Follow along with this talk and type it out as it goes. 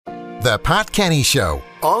The Pat Kenny Show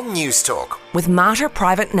on News Talk. With Mater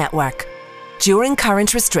Private Network. During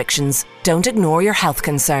current restrictions, don't ignore your health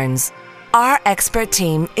concerns. Our expert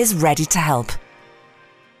team is ready to help.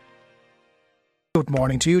 Good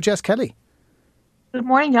morning to you, Jess Kelly. Good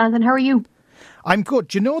morning, Jonathan. How are you? I'm good.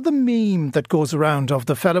 Do you know the meme that goes around of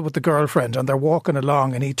the fella with the girlfriend and they're walking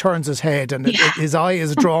along and he turns his head and his eye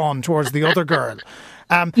is drawn towards the other girl?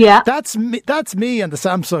 That's me and the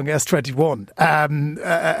Samsung S21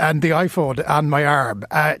 and the iPhone on my arm.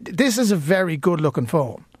 This is a very good looking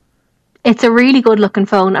phone. It's a really good looking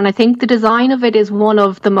phone, and I think the design of it is one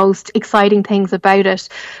of the most exciting things about it.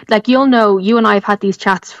 Like, you'll know, you and I have had these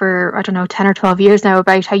chats for, 10 or 12 years now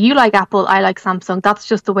about how you like Apple, I like Samsung. That's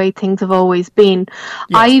just the way things have always been.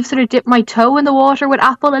 Yes. I've sort of dipped my toe in the water with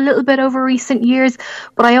Apple a little bit over recent years,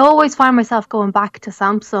 but I always find myself going back to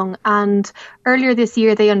Samsung. And earlier this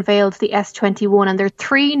year, they unveiled the S21, and there are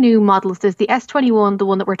three new models. There's the S21, the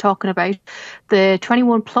one that we're talking about, the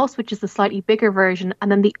 21 Plus, which is the slightly bigger version,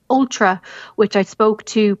 and then the Ultra, which I spoke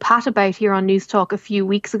to Pat about here on News Talk a few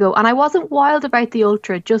weeks ago. And I wasn't wild about the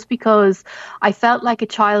Ultra just because I felt like a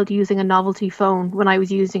child using a novelty phone when I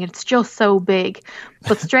was using it. It's just so big.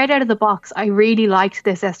 But straight out of the box, I really liked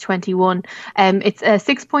this S21. It's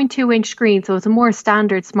a 6.2-inch screen, so it's a more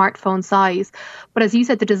standard smartphone size. But as you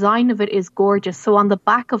said, the design of it is gorgeous. So on the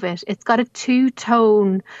back of it, it's got a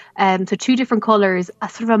two-tone, so two different colours, a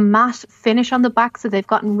sort of a matte finish on the back. So they've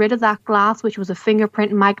gotten rid of that glass, which was a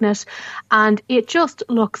fingerprint magnet. And it just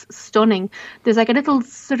looks stunning. There's like a little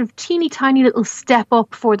sort of teeny tiny little step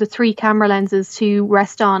up for the three camera lenses to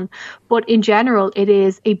rest on. But in general, it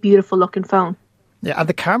is a beautiful looking phone. Yeah, and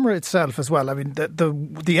the camera itself as well. I mean,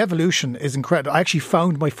 the evolution is incredible. I actually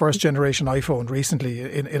found my first generation iPhone recently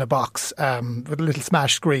in a box with a little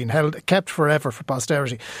smash screen, kept forever for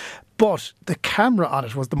posterity. But the camera on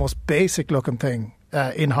it was the most basic looking thing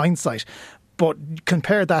in hindsight. But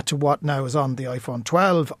compare that to what now is on the iPhone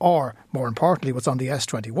 12, or more importantly, what's on the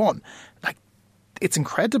S21. Like, it's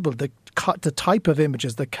incredible the type of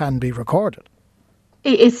images that can be recorded.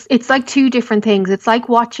 It's like two different things. It's like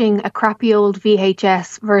watching a crappy old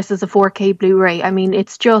VHS versus a 4K Blu-ray. I mean,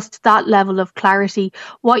 it's just that level of clarity.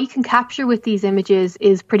 What you can capture with these images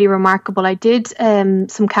is pretty remarkable. I did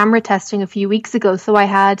some camera testing a few weeks ago. So I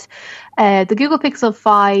had the Google Pixel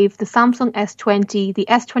 5, the Samsung S20, the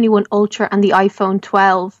S21 Ultra and the iPhone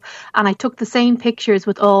 12. And I took the same pictures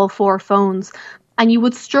with all four phones. And you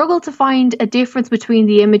would struggle to find a difference between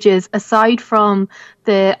the images aside from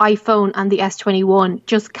the iPhone and the S21,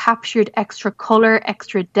 just captured extra colour,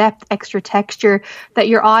 extra depth, extra texture that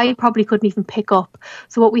your eye probably couldn't even pick up.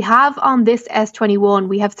 So what we have on this S21,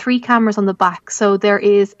 we have three cameras on the back. So there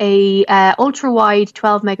is a ultra wide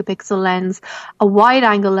 12 megapixel lens, a wide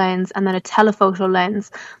angle lens, and then a telephoto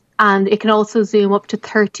lens. And it can also zoom up to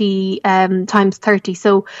 30 times 30.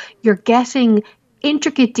 So you're getting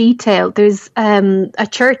intricate detail. There's a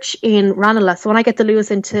church in Ranelagh. So when I get the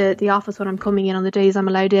Lewis into the office when I'm coming in on the days I'm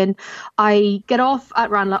allowed in, I get off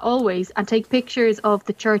at Ranelagh always and take pictures of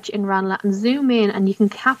the church in Ranelagh and zoom in, and you can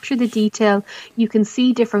capture the detail. You can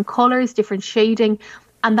see different colours, different shading.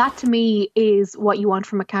 And that to me is what you want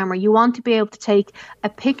from a camera. You want to be able to take a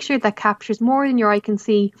picture that captures more than your eye can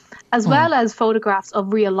see, as well as photographs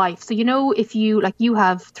of real life. So, if you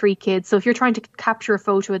have three kids, so if you're trying to capture a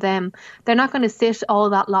photo of them, they're not going to sit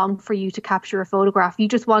all that long for you to capture a photograph. You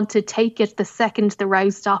just want to take it the second the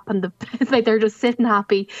rows stop and they're just sitting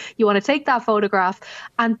happy. You want to take that photograph.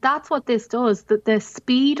 And that's what this does. The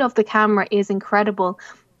speed of the camera is incredible.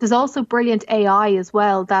 There's also brilliant AI as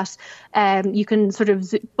well that you can sort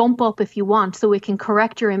of bump up if you want. So it can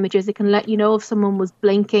correct your images. It can let you know if someone was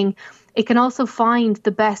blinking. It can also find the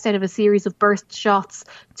best out of a series of burst shots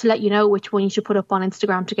to let you know which one you should put up on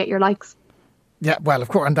Instagram to get your likes. Yeah, well, of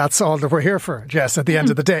course, and that's all that we're here for, Jess, at the end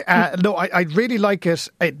of the day. No, I really like it.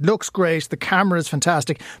 It looks great. The camera is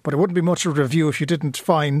fantastic, but it wouldn't be much of a review if you didn't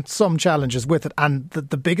find some challenges with it. And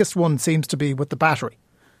the biggest one seems to be with the battery.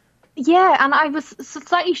 Yeah, and I was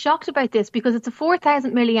slightly shocked about this because it's a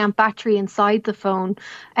 4,000 milliamp battery inside the phone.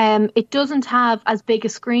 It doesn't have as big a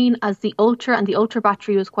screen as the Ultra, and the Ultra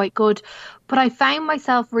battery was quite good. But I found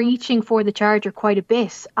myself reaching for the charger quite a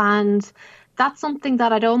bit, and that's something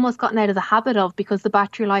that I'd almost gotten out of the habit of because the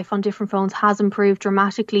battery life on different phones has improved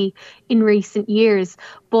dramatically in recent years.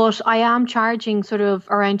 But I am charging sort of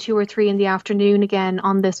around 2 or 3 in the afternoon again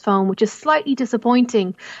on this phone, which is slightly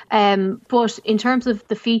disappointing. But in terms of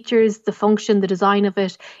the features, the function, the design of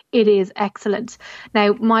it, it is excellent.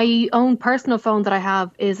 Now, my own personal phone that I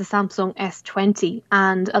have is a Samsung S20,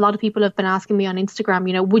 and a lot of people have been asking me on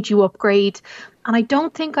Instagram, would you upgrade? And I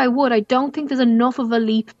don't think I would. I don't think there's enough of a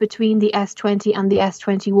leap between the S20 and the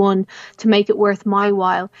S21 to make it worth my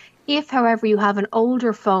while. If, however, you have an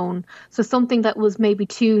older phone, so something that was maybe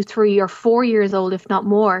 2, 3 or 4 years old, if not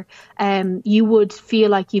more, you would feel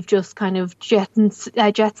like you've just kind of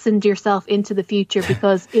jettisoned yourself into the future,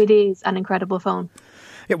 because it is an incredible phone.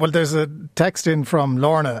 Yeah, well, there's a text in from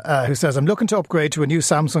Lorna who says, I'm looking to upgrade to a new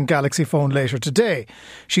Samsung Galaxy phone later today.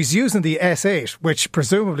 She's using the S8, which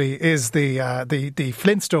presumably is the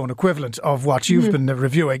Flintstone equivalent of what you've been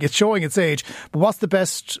reviewing. It's showing its age, but what's the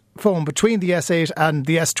best phone between the S8 and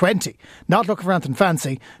the S20? Not looking for anything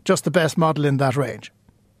fancy, just the best model in that range.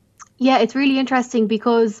 Yeah, it's really interesting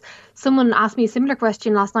because someone asked me a similar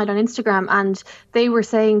question last night on Instagram, and they were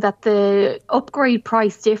saying that the upgrade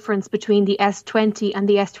price difference between the S20 and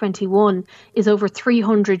the S21 is over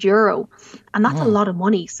 €300. And that's a lot of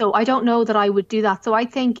money. So I don't know that I would do that. So I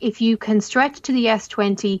think if you can stretch to the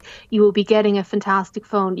S20, you will be getting a fantastic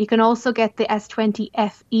phone. You can also get the S20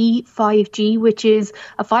 FE 5G, which is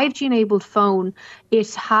a 5G enabled phone.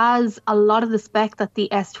 It has a lot of the spec that the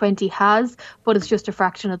S20 has, but it's just a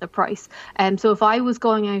fraction of the price. So if I was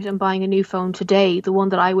going out and buying a new phone today, the one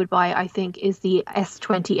that I would buy, I think, is the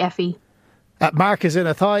S20 FE. Mark is in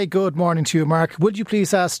Athy. Good morning to you, Mark. Would you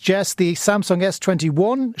please ask Jess the Samsung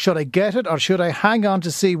S21? Should I get it or should I hang on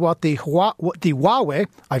to see what the Huawei,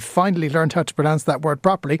 I finally learned how to pronounce that word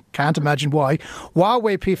properly, can't imagine why,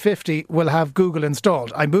 Huawei P50 will have Google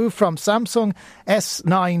installed. I moved from Samsung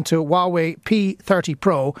S9 to Huawei P30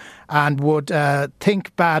 Pro and would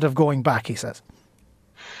think bad of going back, he says.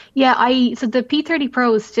 Yeah, so the P30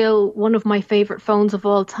 Pro is still one of my favourite phones of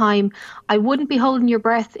all time. I wouldn't be holding your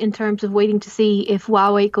breath in terms of waiting to see if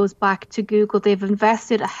Huawei goes back to Google. They've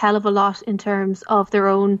invested a hell of a lot in terms of their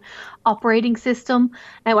own operating system.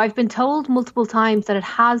 Now, I've been told multiple times that it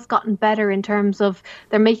has gotten better in terms of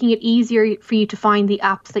they're making it easier for you to find the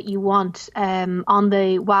apps that you want on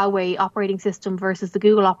the Huawei operating system versus the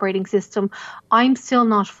Google operating system. I'm still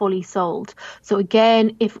not fully sold. So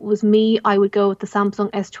again, if it was me, I would go with the Samsung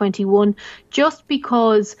S21, just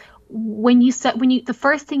because the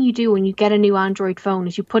first thing you do when you get a new Android phone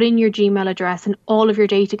is you put in your Gmail address and all of your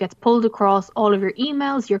data gets pulled across, all of your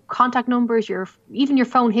emails, your contact numbers, even your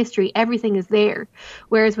phone history, everything is there.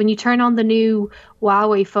 Whereas when you turn on the new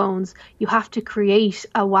Huawei phones, you have to create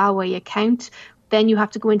a Huawei account. Then you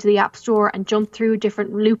have to go into the App Store and jump through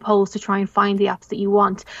different loopholes to try and find the apps that you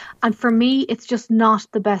want. And for me, it's just not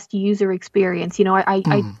the best user experience. You know,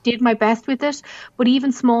 I did my best with it, but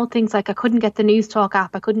even small things like I couldn't get the News Talk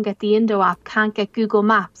app, I couldn't get the Indo app, can't get Google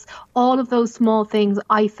Maps. All of those small things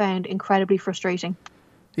I found incredibly frustrating.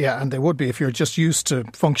 Yeah, and they would be if you're just used to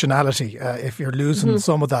functionality. If you're losing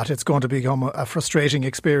some of that, it's going to become a frustrating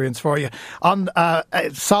experience for you. On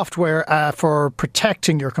software for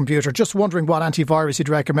protecting your computer, just wondering what antivirus you'd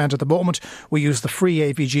recommend at the moment. We use the free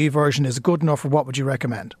AVG version. Is it good enough, or what would you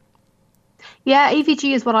recommend? Yeah,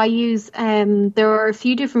 AVG is what I use. There are a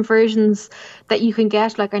few different versions that you can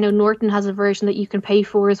get. Like I know Norton has a version that you can pay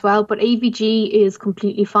for as well, but AVG is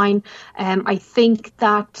completely fine. I think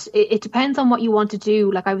that it depends on what you want to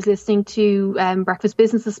do. Like I was listening to Breakfast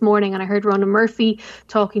Business this morning, and I heard Ronan Murphy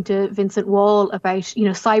talking to Vincent Wall about,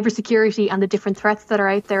 cybersecurity and the different threats that are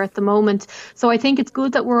out there at the moment. So I think it's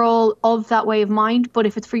good that we're all of that way of mind. But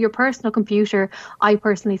if it's for your personal computer, I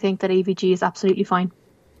personally think that AVG is absolutely fine.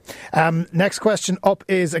 Next question up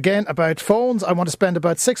is again about phones. I want to spend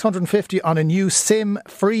about $650 on a new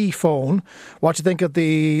SIM-free phone. What do you think of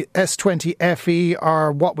the S20 FE,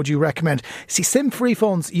 or what would you recommend? See, SIM-free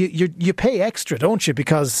phones, you pay extra, don't you?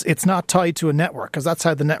 Because it's not tied to a network, because that's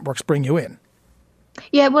how the networks bring you in.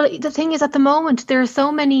 Yeah, well, the thing is, at the moment, there are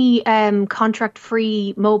so many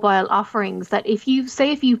contract-free mobile offerings that if you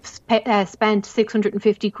spent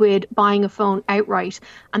 £650 buying a phone outright,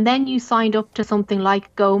 and then you signed up to something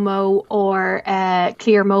like GoMo or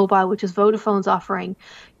Clear Mobile, which is Vodafone's offering,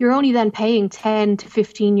 you're only then paying €10 to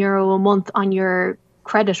 €15 a month on your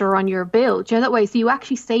credit or on your bill. Do you know that way? So you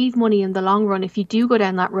actually save money in the long run if you do go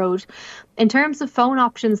down that road. In terms of phone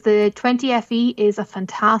options, the 20 FE is a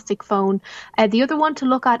fantastic phone. The other one to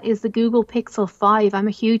look at is the Google Pixel 5. I'm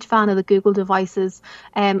a huge fan of the Google devices,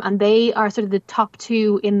 and they are sort of the top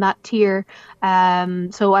two in that tier.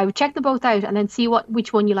 So I would check them both out and then see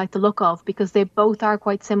which one you like the look of, because they both are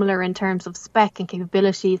quite similar in terms of spec and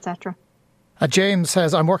capability, etc. James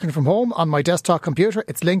says, I'm working from home on my desktop computer.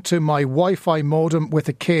 It's linked to my Wi-Fi modem with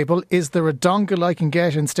a cable. Is there a dongle I can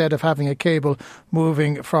get instead of having a cable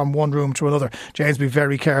moving from one room to another? James, be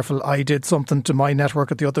very careful. I did something to my network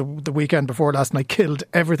the weekend before last and I killed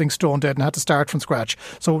everything stone dead and had to start from scratch.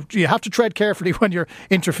 So you have to tread carefully when you're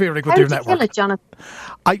interfering with your network. How did you kill it,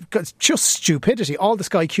 Jonathan? It's just stupidity. All the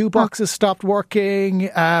Sky Q boxes stopped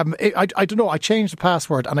working. I don't know. I changed the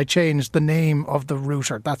password and I changed the name of the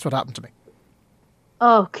router. That's what happened to me.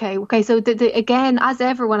 Okay. So again, as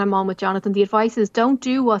ever, when I'm on with Jonathan, the advice is don't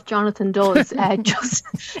do what Jonathan does. Just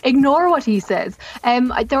ignore what he says.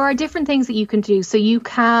 There are different things that you can do. So you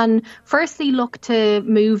can firstly look to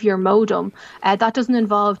move your modem. That doesn't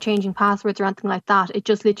involve changing passwords or anything like that. It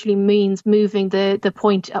just literally means moving the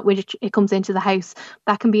point at which it comes into the house.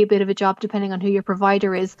 That can be a bit of a job depending on who your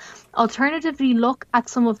provider is. Alternatively, look at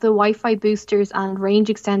some of the Wi-Fi boosters and range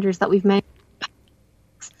extenders that we've mentioned.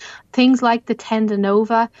 Things like the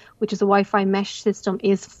Tendanova, which is a Wi-Fi mesh system,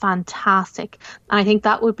 is fantastic. And I think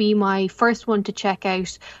that would be my first one to check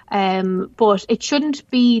out. But it shouldn't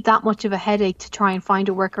be that much of a headache to try and find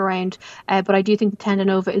a workaround. But I do think the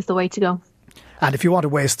Tendanova is the way to go. And if you want to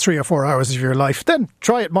waste 3 or 4 hours of your life, then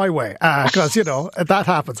try it my way, because, that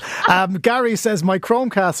happens. Gary says, my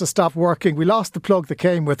Chromecast has stopped working. We lost the plug that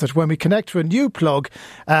came with it. When we connect to a new plug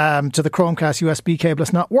to the Chromecast USB cable,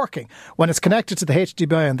 it's not working. When it's connected to the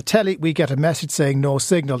HDMI on the telly, we get a message saying no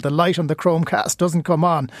signal. The light on the Chromecast doesn't come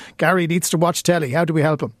on. Gary needs to watch telly. How do we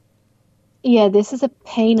help him? Yeah, this is a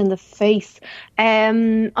pain in the face.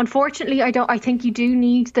 Unfortunately, I think you do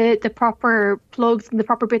need the proper plugs and the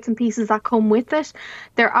proper bits and pieces that come with it.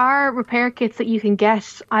 There are repair kits that you can get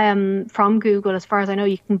from Google. As far as I know,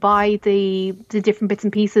 you can buy the different bits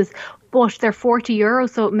and pieces, but they're €40,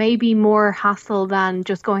 so it may be more hassle than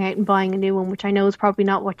just going out and buying a new one, which I know is probably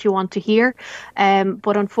not what you want to hear.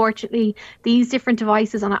 But unfortunately, these different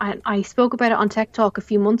devices, and I spoke about it on Tech Talk a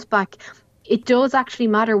few months back, it does actually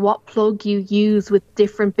matter what plug you use with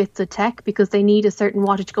different bits of tech because they need a certain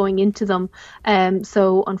wattage going into them.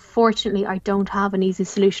 So unfortunately, I don't have an easy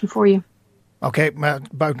solution for you. Okay,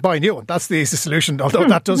 buy a new one. That's the easy solution, although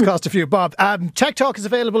that does cost a few bob. Tech Talk is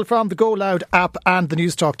available from the Go Loud app and the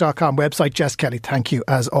newstalk.com website. Jess Kelly, thank you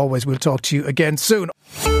as always. We'll talk to you again soon.